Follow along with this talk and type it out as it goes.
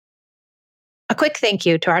quick thank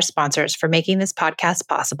you to our sponsors for making this podcast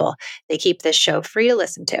possible. They keep this show free to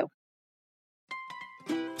listen to.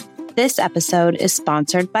 This episode is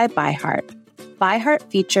sponsored by ByHeart. ByHeart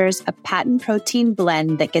features a patent protein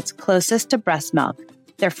blend that gets closest to breast milk.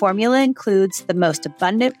 Their formula includes the most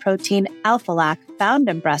abundant protein, alpha-lac, found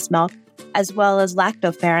in breast milk, as well as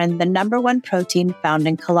lactoferrin, the number one protein found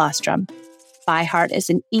in colostrum. ByHeart is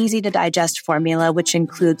an easy-to-digest formula which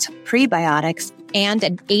includes prebiotics and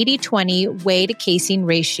an 80-20 whey to casein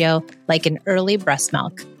ratio like in early breast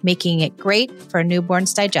milk, making it great for a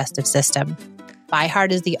newborn's digestive system.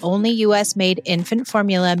 ByHeart is the only U.S.-made infant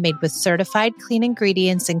formula made with certified clean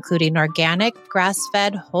ingredients, including organic,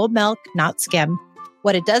 grass-fed, whole milk, not skim.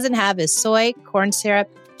 What it doesn't have is soy, corn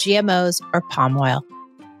syrup, GMOs, or palm oil.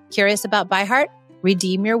 Curious about ByHeart?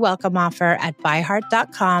 Redeem your welcome offer at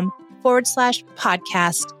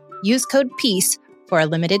byheart.com/podcast. Use code PEACE for a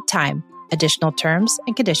limited time. Additional terms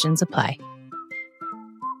and conditions apply.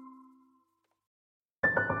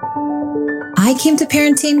 I came to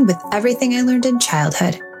parenting with everything I learned in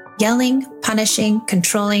childhood: yelling, punishing,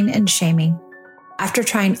 controlling, and shaming. After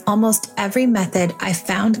trying almost every method, I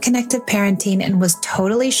found connected parenting and was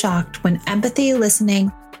totally shocked when empathy,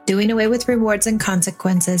 listening, doing away with rewards and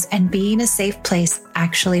consequences, and being a safe place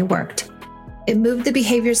actually worked. It moved the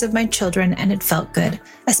behaviors of my children and it felt good,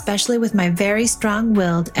 especially with my very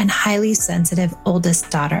strong-willed and highly sensitive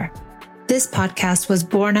oldest daughter. This podcast was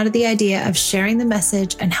born out of the idea of sharing the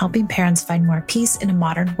message and helping parents find more peace in a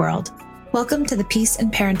modern world. Welcome to the Peace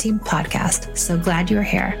in Parenting podcast. So glad you're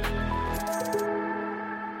here.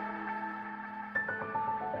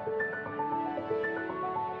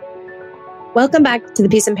 Welcome back to the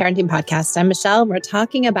Peace in Parenting podcast. I'm Michelle. We're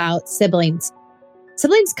talking about siblings.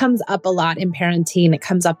 Siblings comes up a lot in parenting. It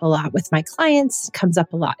comes up a lot with my clients. It comes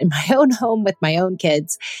up a lot in my own home with my own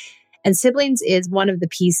kids. And siblings is one of the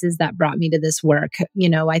pieces that brought me to this work. You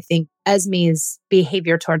know, I think Esme's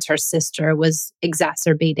behavior towards her sister was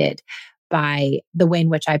exacerbated by the way in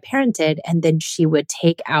which I parented. And then she would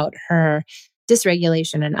take out her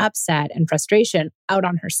dysregulation and upset and frustration out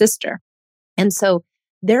on her sister. And so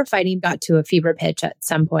their fighting got to a fever pitch at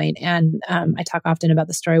some point. And I talk often about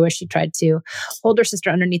the story where she tried to hold her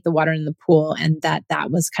sister underneath the water in the pool. And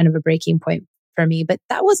that was kind of a breaking point for me. But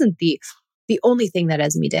that wasn't the only thing that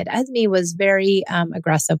Esme did. Esme was very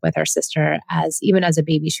aggressive with her sister even as a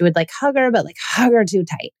baby. She would hug her, but hug her too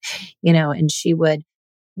tight, and she would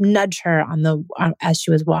nudge her as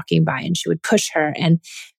she was walking by, and she would push her. And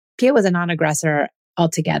Pia was a non-aggressor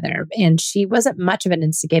altogether. And she wasn't much of an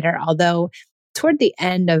instigator, although toward the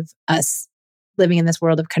end of us living in this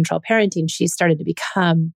world of control parenting, she started to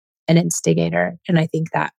become an instigator. And I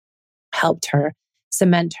think that helped her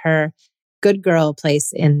cement her good girl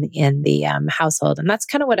place in the household. And that's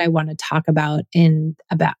kind of what I want to talk about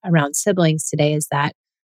around siblings today, is that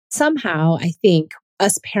somehow I think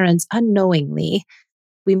us parents unknowingly,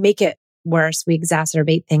 we make it worse. We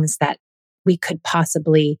exacerbate things that we could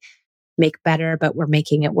possibly make better, but we're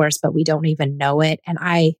making it worse, but we don't even know it. And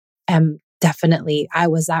I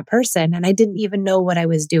was that person, and I didn't even know what I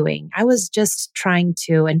was doing. I was just trying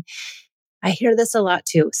to, and I hear this a lot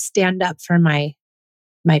too, stand up for my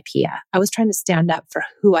Pia. I was trying to stand up for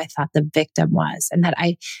who I thought the victim was, and that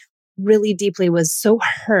I really deeply was so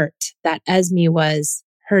hurt that Esme was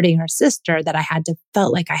hurting her sister that I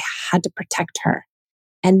felt like I had to protect her.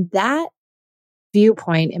 And that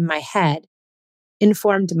viewpoint in my head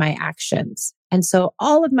informed my actions. And so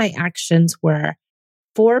all of my actions were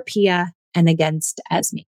for Pia and against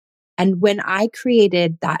Esme. And when I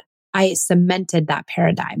created that, I cemented that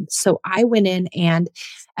paradigm. So I went in, and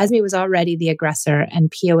Esme was already the aggressor and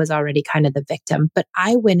Pia was already kind of the victim. But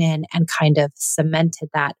I went in and kind of cemented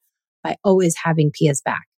that by always having Pia's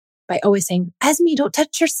back, by always saying, Esme, don't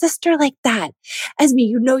touch your sister like that. Esme,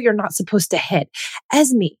 you're not supposed to hit.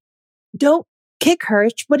 Esme, don't kick her.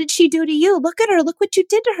 What did she do to you? Look at her. Look what you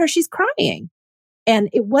did to her. She's crying. And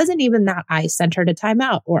it wasn't even that I sent her to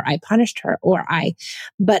timeout or I punished her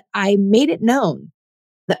but I made it known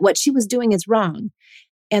that what she was doing is wrong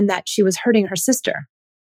and that she was hurting her sister.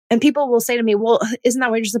 And people will say to me, well, isn't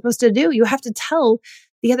that what you're supposed to do? You have to tell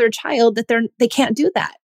the other child that they can't do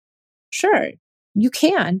that. Sure, you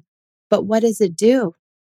can, but what does it do?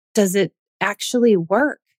 Does it actually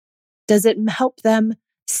work? Does it help them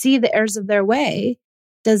see the errors of their way?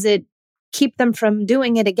 Does it keep them from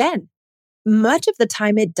doing it again? Much of the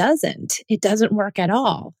time it doesn't. It doesn't work at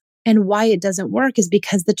all. And why it doesn't work is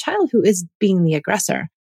because the child who is being the aggressor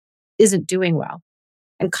isn't doing well.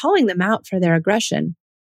 And calling them out for their aggression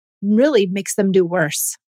really makes them do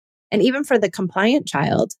worse. And even for the compliant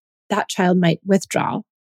child, that child might withdraw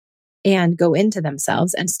and go into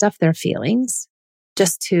themselves and stuff their feelings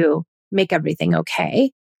just to make everything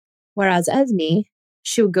okay. Whereas Esme,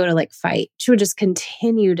 she would go to fight. She would just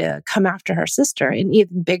continue to come after her sister in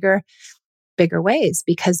even bigger ways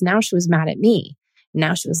because now she was mad at me.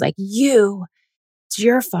 Now she was like, it's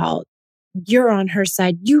your fault. You're on her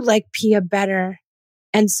side. You like Pia better.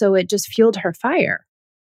 And so it just fueled her fire.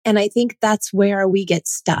 And I think that's where we get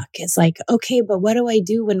stuck. It's like, okay, but what do I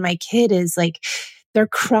do when my kid is they're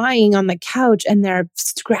crying on the couch and there are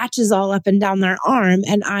scratches all up and down their arm.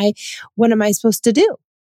 And what am I supposed to do?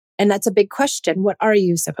 And that's a big question. What are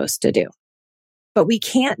you supposed to do? But we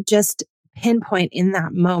can't just pinpoint in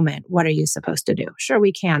that moment, what are you supposed to do? Sure,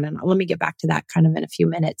 we can. And let me get back to that kind of in a few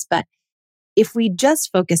minutes. But if we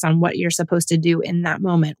just focus on what you're supposed to do in that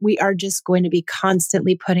moment, we are just going to be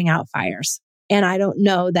constantly putting out fires. And I don't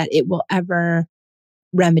know that it will ever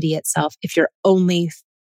remedy itself if you're only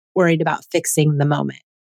worried about fixing the moment.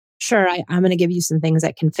 Sure, I'm going to give you some things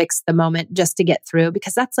that can fix the moment just to get through,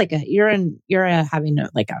 because that's you're having a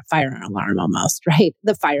fire alarm almost, right?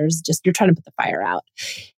 The fire is just, you're trying to put the fire out.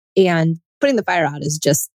 And putting the fire out is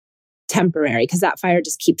just temporary because that fire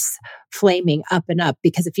just keeps flaming up and up,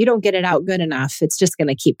 because if you don't get it out good enough, it's just going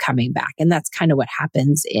to keep coming back. And that's kind of what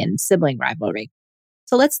happens in sibling rivalry.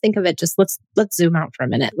 So let's think of it, let's zoom out for a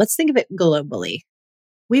minute. Let's think of it globally.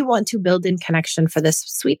 We want to build in connection for this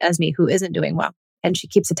sweet Esme who isn't doing well, and she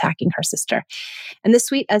keeps attacking her sister. And this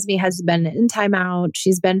sweet Esme has been in timeout.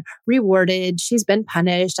 She's been rewarded. She's been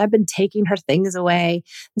punished. I've been taking her things away.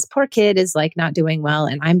 This poor kid is not doing well,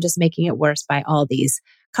 and I'm just making it worse by all these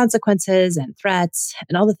consequences and threats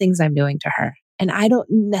and all the things I'm doing to her. And I don't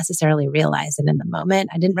necessarily realize it in the moment.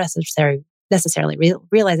 I didn't necessarily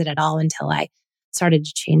realize it at all until I started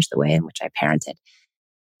to change the way in which I parented.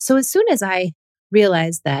 So as soon as I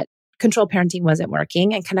realized that control parenting wasn't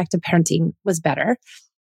working and connective parenting was better,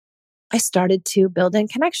 I started to build in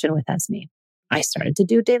connection with Esme. I started to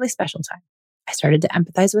do daily special time. I started to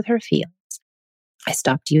empathize with her feelings. I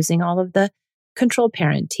stopped using all of the control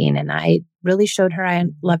parenting, and I really showed her I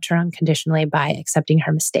loved her unconditionally by accepting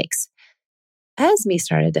her mistakes. Esme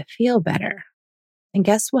started to feel better. And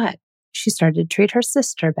guess what? She started to treat her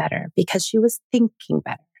sister better because she was thinking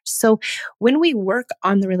better. So when we work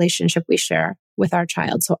on the relationship we share with our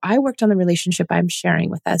child, so I worked on the relationship I'm sharing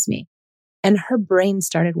with Esme, and her brain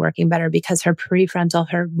started working better because her prefrontal,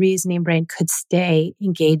 her reasoning brain could stay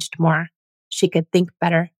engaged more. She could think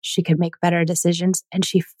better. She could make better decisions, and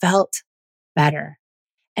she felt better.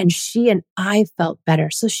 And she and I felt better.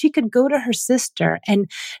 So she could go to her sister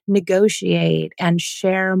and negotiate and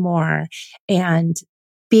share more and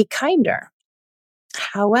be kinder.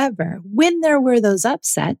 However, when there were those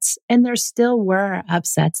upsets, and there still were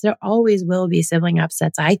upsets, there always will be sibling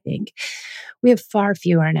upsets, I think. We have far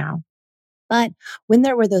fewer now. But when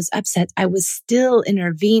there were those upsets, I was still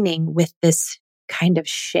intervening with this kind of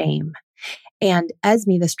shame. And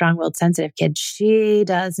Esme, the strong-willed, sensitive kid, she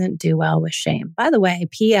doesn't do well with shame. By the way,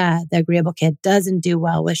 Pia, the agreeable kid, doesn't do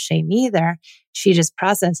well with shame either. She just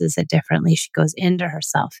processes it differently. She goes into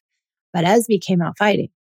herself. But Esme came out fighting.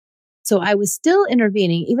 So I was still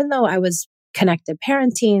intervening, even though I was connected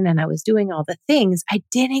parenting and I was doing all the things. I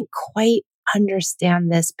didn't quite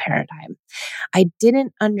understand this paradigm. I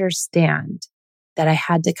didn't understand that I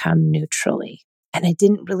had to come neutrally. And I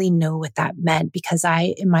didn't really know what that meant because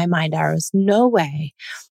in my mind, there was no way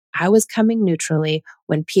I was coming neutrally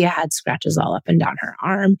when Pia had scratches all up and down her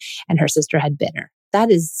arm and her sister had bit her. I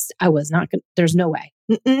was not going to, there's no way.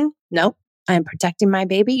 No, I'm protecting my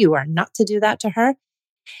baby. You are not to do that to her.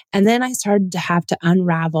 And then I started to have to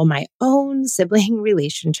unravel my own sibling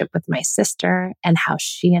relationship with my sister and how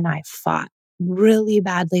she and I fought really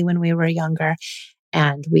badly when we were younger.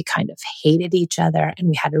 And we kind of hated each other, and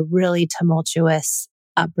we had a really tumultuous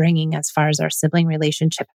upbringing as far as our sibling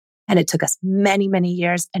relationship. And it took us many, many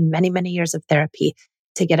years and many, many years of therapy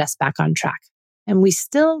to get us back on track. And we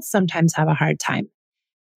still sometimes have a hard time.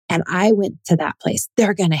 And I went to that place.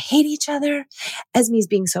 They're going to hate each other. Esme's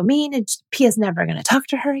being so mean, and Pia's never going to talk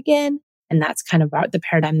to her again. And that's kind of the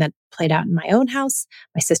paradigm that played out in my own house.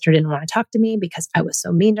 My sister didn't want to talk to me because I was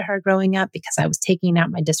so mean to her growing up, because I was taking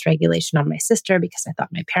out my dysregulation on my sister, because I thought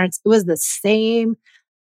my parents, it was the same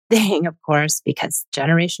thing, of course, because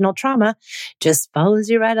generational trauma just follows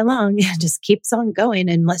you right along. It just keeps on going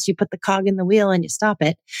unless you put the cog in the wheel and you stop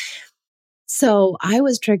it. So I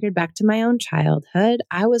was triggered back to my own childhood.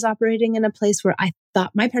 I was operating in a place where I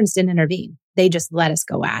thought my parents didn't intervene. They just let us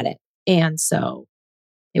go at it. And so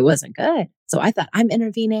it wasn't good. So I thought, I'm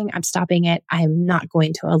intervening. I'm stopping it. I'm not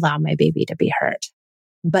going to allow my baby to be hurt.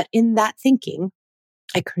 But in that thinking,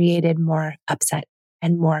 I created more upset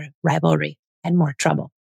and more rivalry and more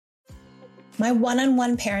trouble. My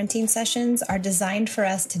one-on-one parenting sessions are designed for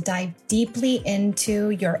us to dive deeply into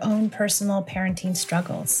your own personal parenting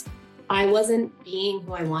struggles. I wasn't being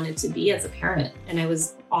who I wanted to be as a parent, and I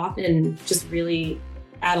was often just really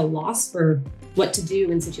at a loss for what to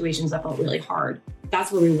do in situations that felt really hard.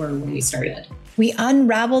 That's where we were when we started. We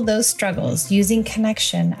unravel those struggles using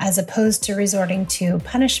connection as opposed to resorting to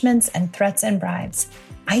punishments and threats and bribes.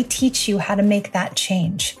 I teach you how to make that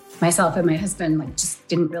change. Myself and my husband just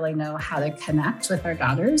didn't really know how to connect with our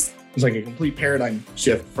daughters. It was like a complete paradigm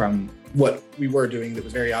shift from what we were doing that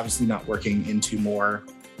was very obviously not working into more,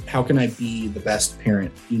 how can I be the best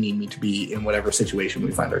parent you need me to be in whatever situation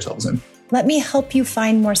we find ourselves in? Let me help you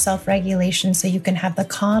find more self-regulation so you can have the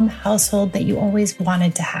calm household that you always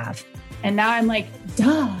wanted to have. And now I'm like,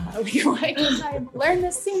 duh, why didn't I learn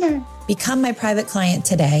this sooner? Become my private client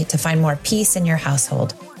today to find more peace in your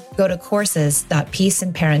household. Go to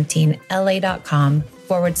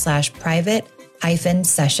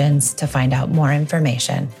courses.peaceandparentingla.com/private-sessions to find out more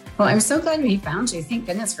information. Well, I'm so glad we found you. Thank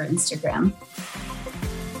goodness for Instagram.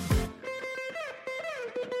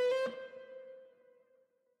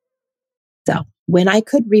 So when I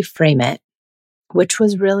could reframe it, which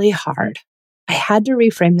was really hard, I had to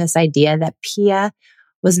reframe this idea that Pia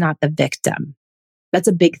was not the victim. That's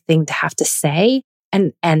a big thing to have to say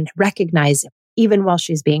and recognize even while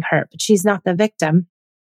she's being hurt, but she's not the victim.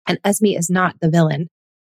 And Esme is not the villain.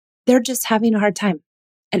 They're just having a hard time.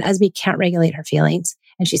 And Esme can't regulate her feelings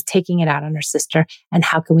and she's taking it out on her sister. And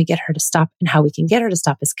how can we get her to stop? And how we can get her to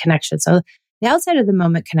stop is connection. So the outside of the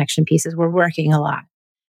moment connection pieces, we're working a lot.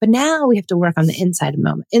 But now we have to work on the inside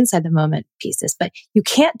the moment pieces. But you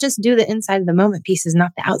can't just do the inside of the moment pieces,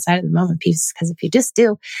 not the outside of the moment pieces. Because if you just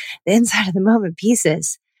do the inside of the moment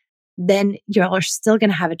pieces, then you're still going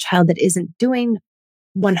to have a child that isn't doing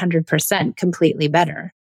 100% completely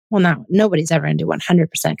better. Well, nobody's ever going to do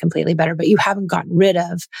 100% completely better, but you haven't gotten rid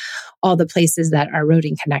of all the places that are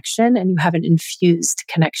eroding connection and you haven't infused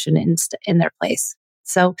connection in their place.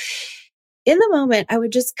 So in the moment, I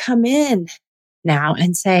would just come in now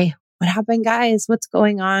and say, what happened, guys? What's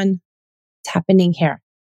going on? What's happening here?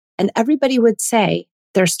 And everybody would say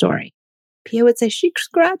their story. Pia would say, she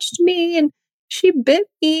scratched me and she bit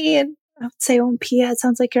me. And I would say, oh, Pia, it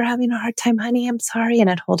sounds like you're having a hard time, honey. I'm sorry. And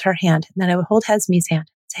I'd hold her hand. And then I would hold Esme's hand.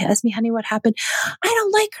 Say, Esme, honey, what happened? I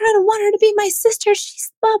don't like her. I don't want her to be my sister.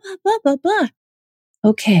 She's blah, blah, blah, blah, blah.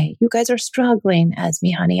 Okay, you guys are struggling,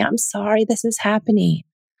 Esme, honey. I'm sorry this is happening.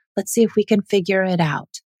 Let's see if we can figure it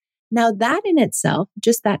out. Now that in itself,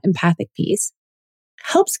 just that empathic piece,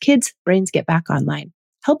 helps kids' brains get back online,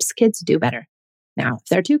 helps kids do better. Now, if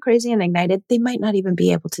they're too crazy and ignited, they might not even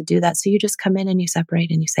be able to do that. So you just come in and you separate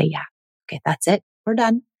and you say, yeah, okay, that's it. We're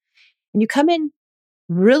done. And you come in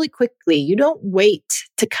really quickly. You don't wait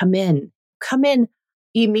to come in. Come in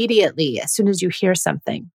immediately as soon as you hear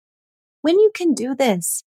something. When you can do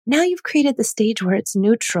this, now you've created the stage where it's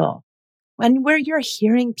neutral and where you're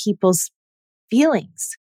hearing people's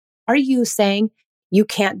feelings. Are you saying you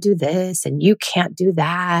can't do this and you can't do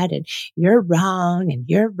that and you're wrong and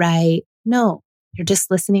you're right? No, you're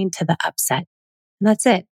just listening to the upset and that's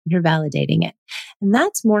it. You're validating it. And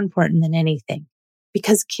that's more important than anything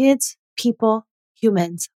because kids, people,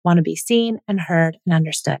 humans want to be seen and heard and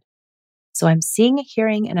understood. So I'm seeing,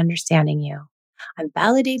 hearing, and understanding you. I'm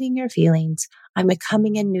validating your feelings. I'm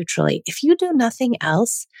coming in neutrally. If you do nothing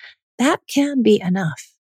else, that can be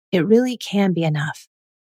enough. It really can be enough.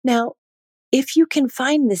 Now, if you can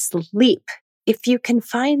find this leap, if you can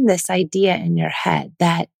find this idea in your head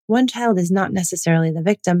that one child is not necessarily the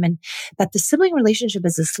victim and that the sibling relationship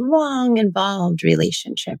is this long, involved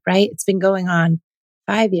relationship, right? It's been going on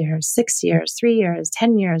 5 years, 6 years, 3 years,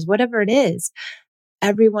 10 years, whatever it is.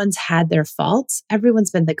 Everyone's had their faults. Everyone's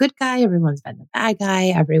been the good guy. Everyone's been the bad guy.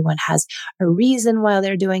 Everyone has a reason why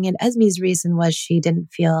they're doing it. Esme's reason was she didn't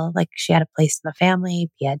feel like she had a place in the family.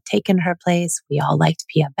 Pia had taken her place. We all liked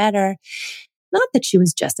Pia better. Not that she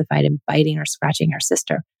was justified in biting or scratching her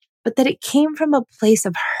sister, but that it came from a place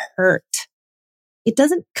of hurt. It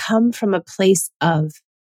doesn't come from a place of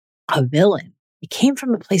a villain. It came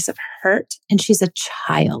from a place of hurt, and she's a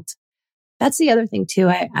child. That's the other thing too.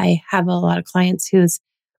 I have a lot of clients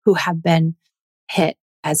who have been hit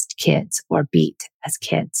as kids or beat as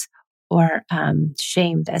kids or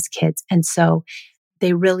shamed as kids. And so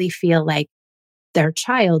they really feel like their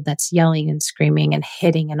child that's yelling and screaming and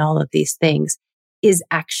hitting and all of these things is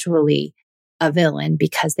actually a villain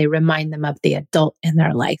because they remind them of the adult in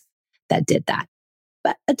their life that did that.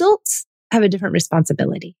 But adults have a different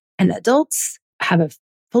responsibility and adults have a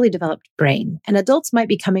fully developed brain. And adults might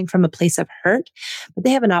be coming from a place of hurt, but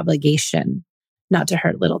they have an obligation not to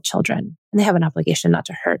hurt little children, and they have an obligation not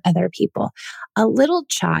to hurt other people. A little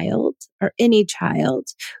child or any child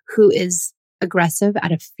who is aggressive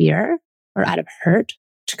out of fear or out of hurt,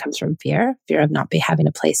 which comes from fear of not having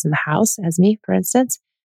a place in the house, as me, for instance,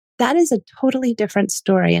 that is a totally different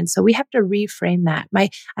story. And so we have to reframe that.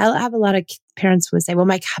 I'll have a lot of parents who say, well,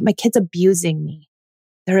 my kid's abusing me.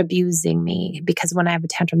 They're abusing me because when I have a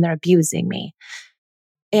tantrum, they're abusing me.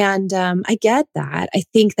 And I get that. I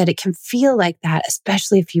think that it can feel like that,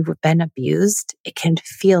 especially if you've been abused. It can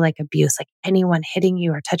feel like abuse, like anyone hitting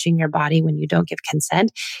you or touching your body when you don't give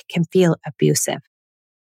consent can feel abusive.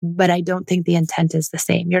 But I don't think the intent is the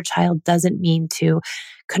same. Your child doesn't mean to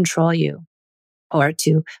control you or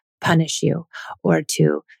to punish you or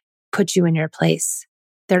to put you in your place.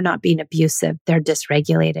 They're not being abusive. They're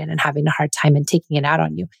dysregulated and having a hard time and taking it out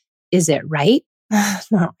on you. Is it right?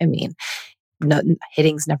 No, no,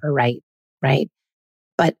 hitting's never right?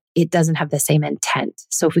 But it doesn't have the same intent.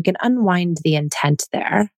 So if we can unwind the intent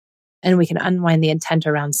there, and we can unwind the intent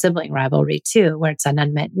around sibling rivalry too, where it's an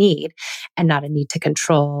unmet need and not a need to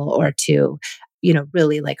control or to,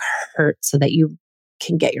 really like hurt so that you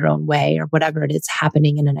can get your own way or whatever it is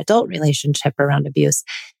happening in an adult relationship around abuse.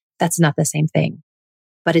 That's not the same thing.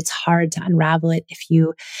 But it's hard to unravel it if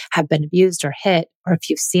you have been abused or hit, or if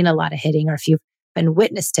you've seen a lot of hitting, or if you've been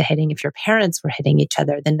witness to hitting, if your parents were hitting each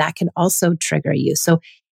other, then that can also trigger you. So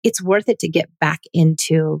it's worth it to get back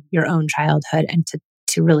into your own childhood and to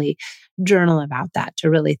really journal about that, to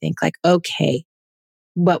really think like, okay,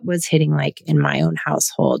 what was hitting like in my own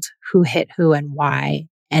household? Who hit who and why?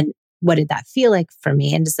 And what did that feel like for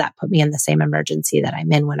me? And does that put me in the same emergency that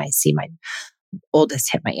I'm in when I see my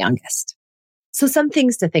oldest hit my youngest? So some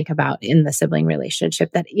things to think about in the sibling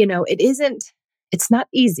relationship that, it's not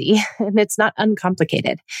easy and it's not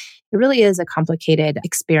uncomplicated. It really is a complicated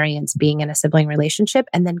experience being in a sibling relationship,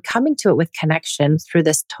 and then coming to it with connection through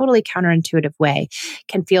this totally counterintuitive way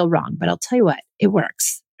can feel wrong. But I'll tell you what, it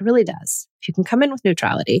works. It really does. If you can come in with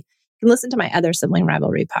neutrality, you can listen to my other sibling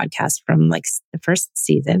rivalry podcast from like the first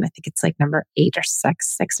season. I think it's like number 8 or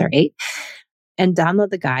 6 or 8. And download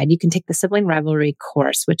the guide. You can take the sibling rivalry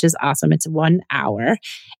course, which is awesome. It's 1 hour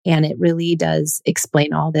and it really does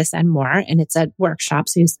explain all this and more. And it's a workshop.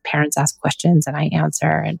 So parents ask questions and I answer.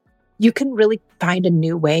 And you can really find a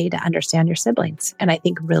new way to understand your siblings. And I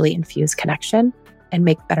think really infuse connection and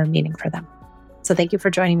make better meaning for them. So thank you for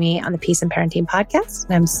joining me on the Peace in Parenting podcast.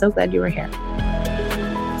 And I'm so glad you were here.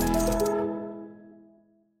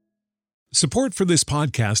 Support for this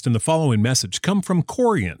podcast and the following message come from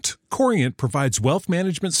Corient. Corient provides wealth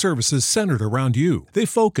management services centered around you. They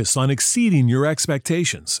focus on exceeding your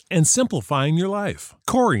expectations and simplifying your life.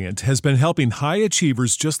 Corient has been helping high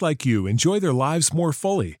achievers just like you enjoy their lives more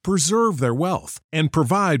fully, preserve their wealth, and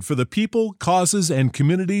provide for the people, causes, and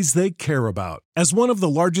communities they care about. As one of the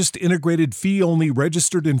largest integrated fee-only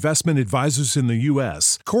registered investment advisors in the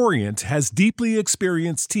U.S., Corient has deeply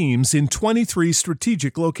experienced teams in 23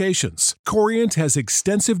 strategic locations. Corient has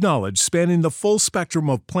extensive knowledge spanning the full spectrum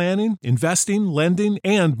of planning, investing, lending,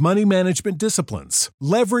 and money management disciplines.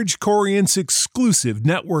 Leverage Corient's exclusive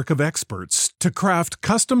network of experts to craft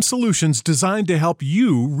custom solutions designed to help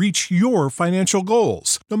you reach your financial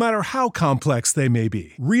goals, no matter how complex they may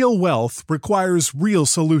be. Real wealth requires real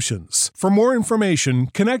solutions. For more information,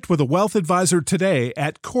 connect with a wealth advisor today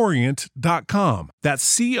at Corient.com.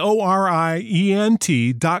 That's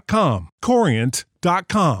Corient.com.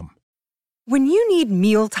 Corient.com. When you need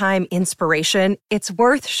mealtime inspiration, it's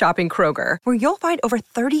worth shopping Kroger, where you'll find over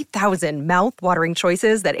 30,000 mouth-watering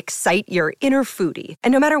choices that excite your inner foodie.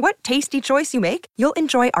 And no matter what tasty choice you make, you'll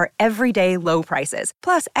enjoy our everyday low prices,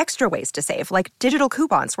 plus extra ways to save, like digital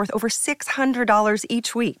coupons worth over $600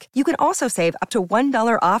 each week. You can also save up to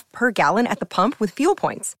 $1 off per gallon at the pump with fuel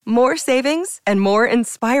points. More savings and more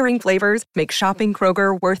inspiring flavors make shopping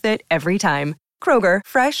Kroger worth it every time. Kroger,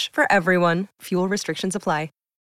 fresh for everyone. Fuel restrictions apply.